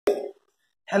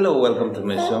Hello, welcome to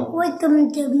Meisum. Welcome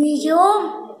to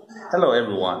Meisum. Hello,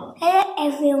 everyone. Hello,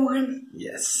 everyone.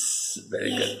 Yes, very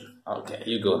good. Okay,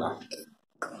 you go now.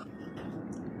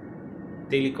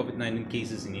 Daily COVID-19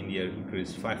 cases in India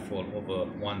increased fivefold, over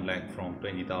 1 lakh from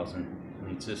 20,000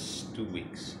 in just 2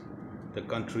 weeks. The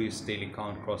country's daily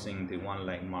count crossing the 1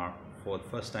 lakh mark for the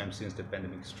first time since the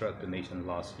pandemic struck the nation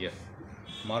last year.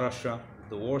 Maharashtra,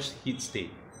 the worst hit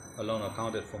state, alone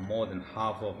accounted for more than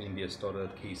half of India's total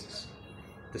cases.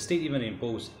 The state even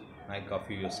imposed night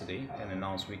curfew yesterday and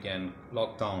announced weekend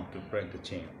lockdown to break the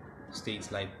chain. States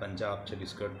like Punjab,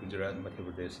 Chhattisgarh, Gujarat, Madhya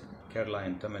Pradesh, Kerala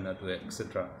and Tamil Nadu,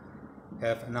 etc.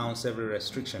 have announced several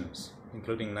restrictions,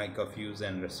 including night curfews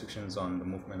and restrictions on the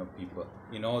movement of people,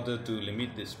 in order to limit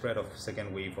the spread of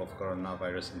second wave of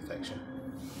coronavirus infection.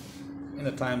 In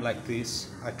a time like this,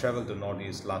 I traveled to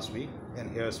Northeast last week, and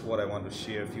here's what I want to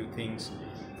share: a few things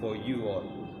for you all,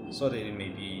 so that it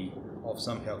may be of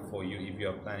some help for you if you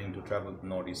are planning to travel to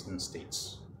northeastern states.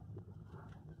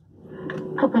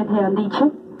 कृपया ध्यान दीजिए,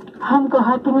 हम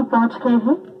गुवाहाटी में पहुंच गए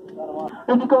हैं.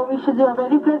 Indigo wishes you a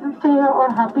very pleasant stay here or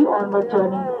happy onward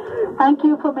journey. Thank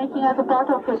you for making us a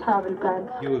part of your travel plans.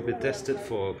 You will be tested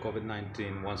for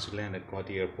COVID-19 once you land at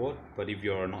Guwahati Airport, but if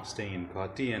you are not staying in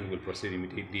Guwahati and will proceed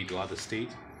immediately to other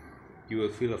states, you will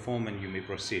fill a form and you may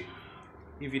proceed.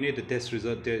 If you need the test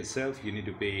result there itself, you need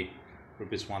to pay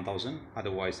Rs 1,000,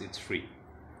 otherwise it's free.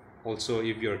 Also,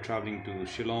 if you're traveling to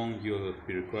Shillong, you'll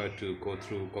be required to go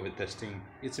through COVID testing.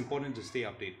 It's important to stay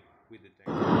updated with the tech.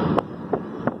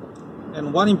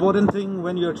 And one important thing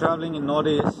when you're traveling in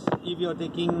Northeast, if you're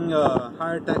taking a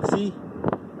hire taxi,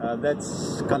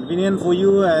 that's convenient for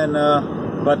you, and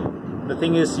but the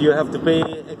thing is you have to pay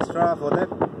extra for that.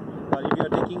 But if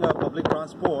you're taking a public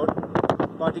transport,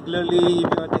 particularly if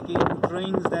you're taking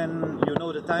trains, then you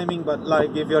know the timing. But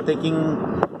like if you're taking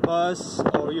bus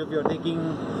or if you're taking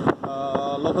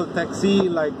local taxi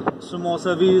like sumo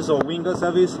service or winger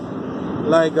service,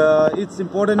 like it's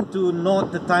important to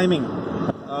note the timing.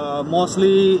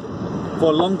 Mostly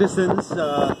for long distance,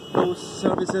 those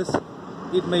services,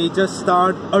 it may just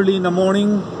start early in the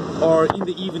morning or in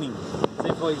the evening.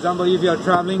 Say for example, if you are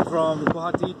traveling from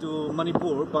Guwahati to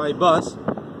Manipur by bus,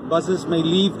 buses may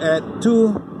leave at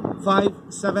 2, 5,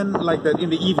 7 like that in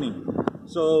the evening.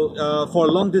 So for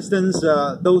long distance,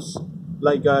 those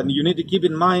like you need to keep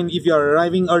in mind, if you are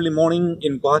arriving early morning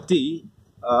in Guwahati,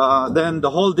 then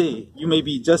the whole day you may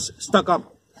be just stuck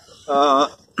up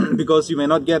because you may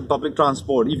not get public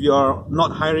transport if you are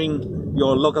not hiring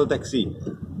your local taxi.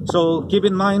 So keep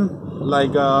in mind,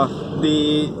 like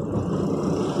the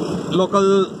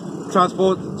local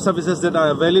transport services that are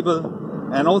available.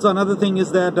 And also another thing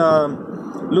is that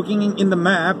looking in the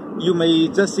map, you may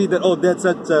just see that, oh, that's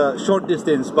such a short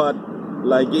distance, but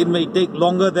like it may take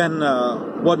longer than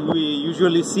what we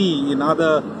usually see in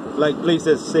other like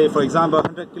places. Say for example,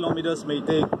 100 kilometers may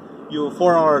take you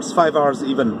 4 hours, 5 hours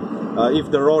even, if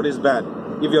the road is bad.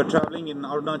 If you're traveling in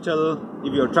Arunachal,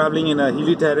 if you're traveling in a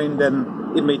hilly terrain,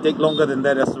 then it may take longer than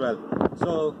that as well.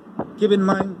 So keep in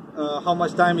mind how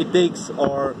much time it takes,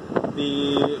 or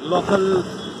the local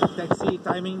taxi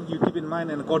timing you keep in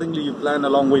mind, and accordingly you plan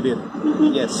along with it.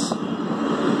 Yes.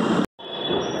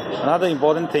 Another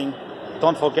important thing,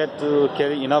 don't forget to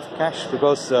carry enough cash,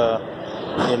 because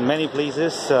in many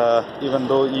places, even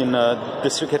though in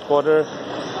district headquarters,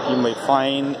 you may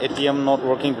find ATM not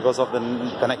working because of the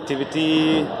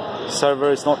connectivity,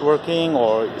 server is not working,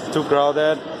 or it's too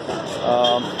crowded.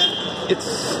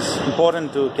 It's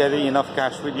important to carry enough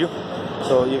cash with you.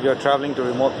 So if you're traveling to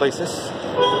remote places,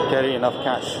 carry enough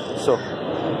cash. So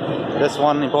that's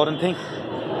one important thing.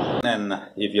 And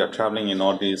if you're traveling in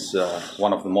Northeast,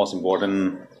 one of the most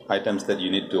important items that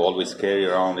you need to always carry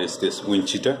around is this wind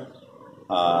cheater.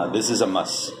 This is a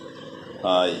must.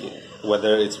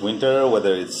 Whether it's winter,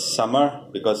 whether it's summer,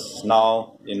 because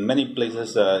now in many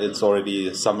places it's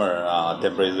already summer,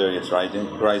 temperature is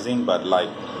rising, but like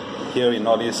here in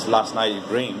Northeast, last night it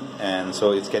rained, and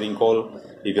so it's getting cold.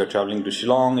 If you're traveling to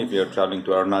Shillong, if you're traveling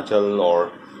to Arunachal,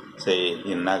 or say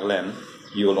in Nagaland,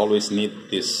 you will always need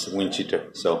this wind cheater,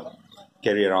 so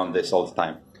carry around this all the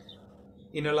time.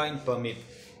 Inner line permit.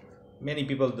 Many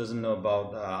people doesn't know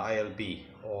about ILP,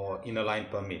 or inner line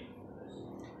permit.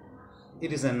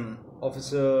 It is an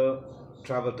officer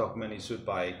travel document issued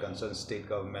by concerned state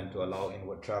government to allow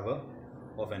inward travel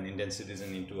of an Indian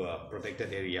citizen into a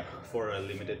protected area for a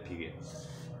limited period.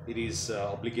 It is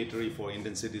obligatory for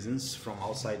Indian citizens from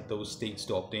outside those states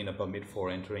to obtain a permit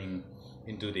for entering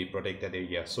into the protected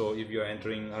area. So if you are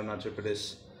entering Arunachal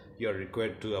Pradesh, you are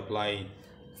required to apply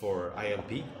for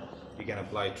ILP. You can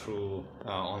apply through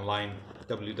online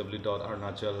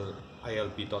www.arunachal.gov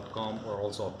ilp.com, or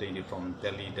also obtain it from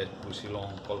Delhi,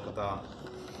 Shillong, Kolkata,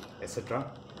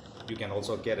 etc. You can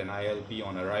also get an ILP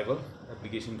on arrival.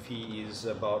 Application fee is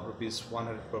about rupees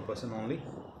 100 per person only.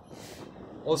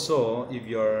 Also, if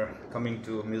you're coming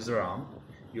to Mizoram,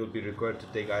 you'll be required to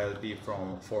take ILP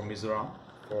for Mizoram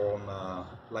from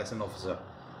licensed officer.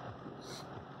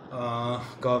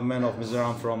 Government of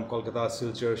Mizoram from Kolkata,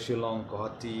 Silchar, Shillong,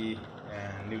 Guwahati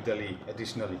and New Delhi.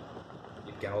 Additionally,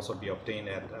 it can also be obtained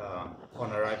at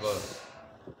on arrival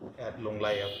at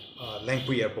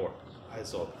Lengpui Airport,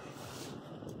 Aizawl.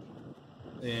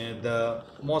 The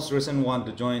most recent one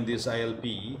to join this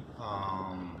ILP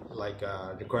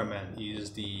requirement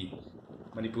is the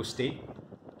Manipur state.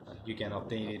 You can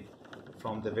obtain it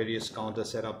from the various counters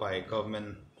set up by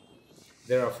government.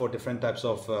 There are 4 different types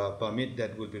of permit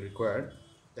that will be required,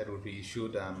 that will be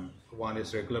issued. One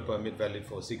is regular permit valid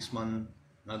for 6 months.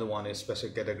 Another one is special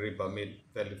category permit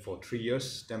valid for 3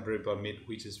 years. Temporary permit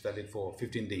which is valid for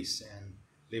 15 days, and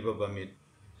labor permit.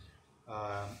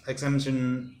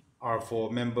 Exemption are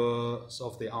for members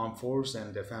of the armed force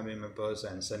and their family members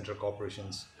and central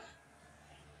corporations.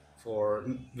 For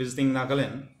visiting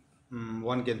Nagaland,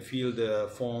 one can fill the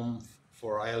form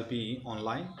for ILP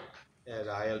online at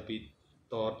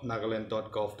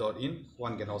ilp.nagaland.gov.in.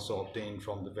 One can also obtain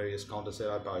from the various counters set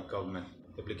up by government.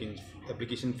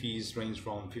 Application fees range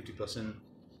from 50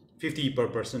 per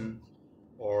person,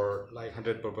 or like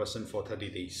 100 per person for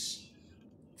 30 days.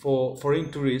 For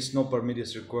foreign tourists, no permit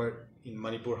is required in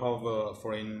Manipur. However,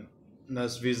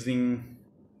 foreigners visiting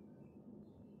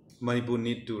Manipur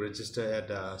need to register at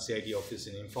the CID office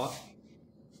in Imphal.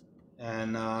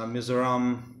 And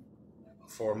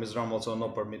for Mizoram also no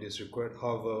permit is required.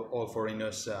 However, all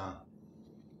foreigners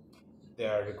they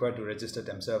are required to register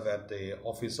themselves at the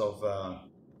office of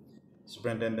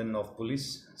Superintendent of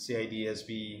Police,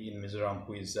 CIDSP in Mizoram,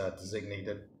 who is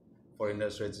designated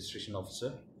foreigners registration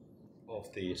officer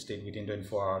of the state within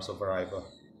 24 hours of arrival.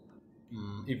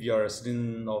 If you are a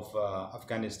citizen of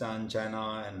Afghanistan,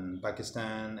 China and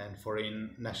Pakistan, and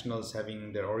foreign nationals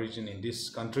having their origin in these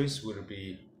countries, will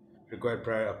be required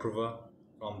prior approval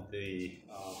from the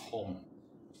home.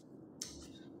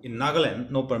 In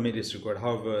Nagaland, no permit is required.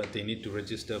 However, they need to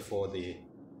register with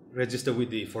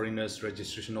the foreigners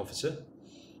registration officer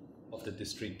of the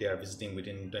district they are visiting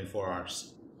within 24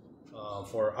 hours.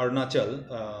 For Arunachal,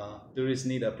 tourists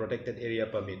need a protected area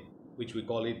permit, which we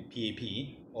call it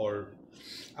PAP, or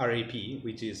RAP,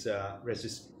 which is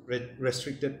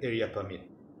restricted area permit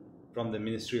from the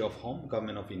Ministry of Home,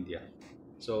 Government of India.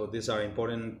 So these are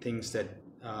important things that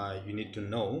you need to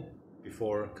know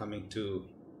before coming to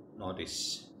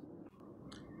Northeast.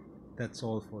 That's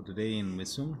all for today in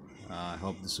Meisum. I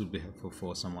hope this will be helpful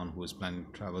for someone who is planning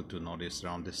to travel to Northeast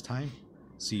around this time.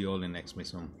 See you all in next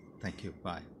Meisum. Thank you.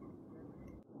 Bye.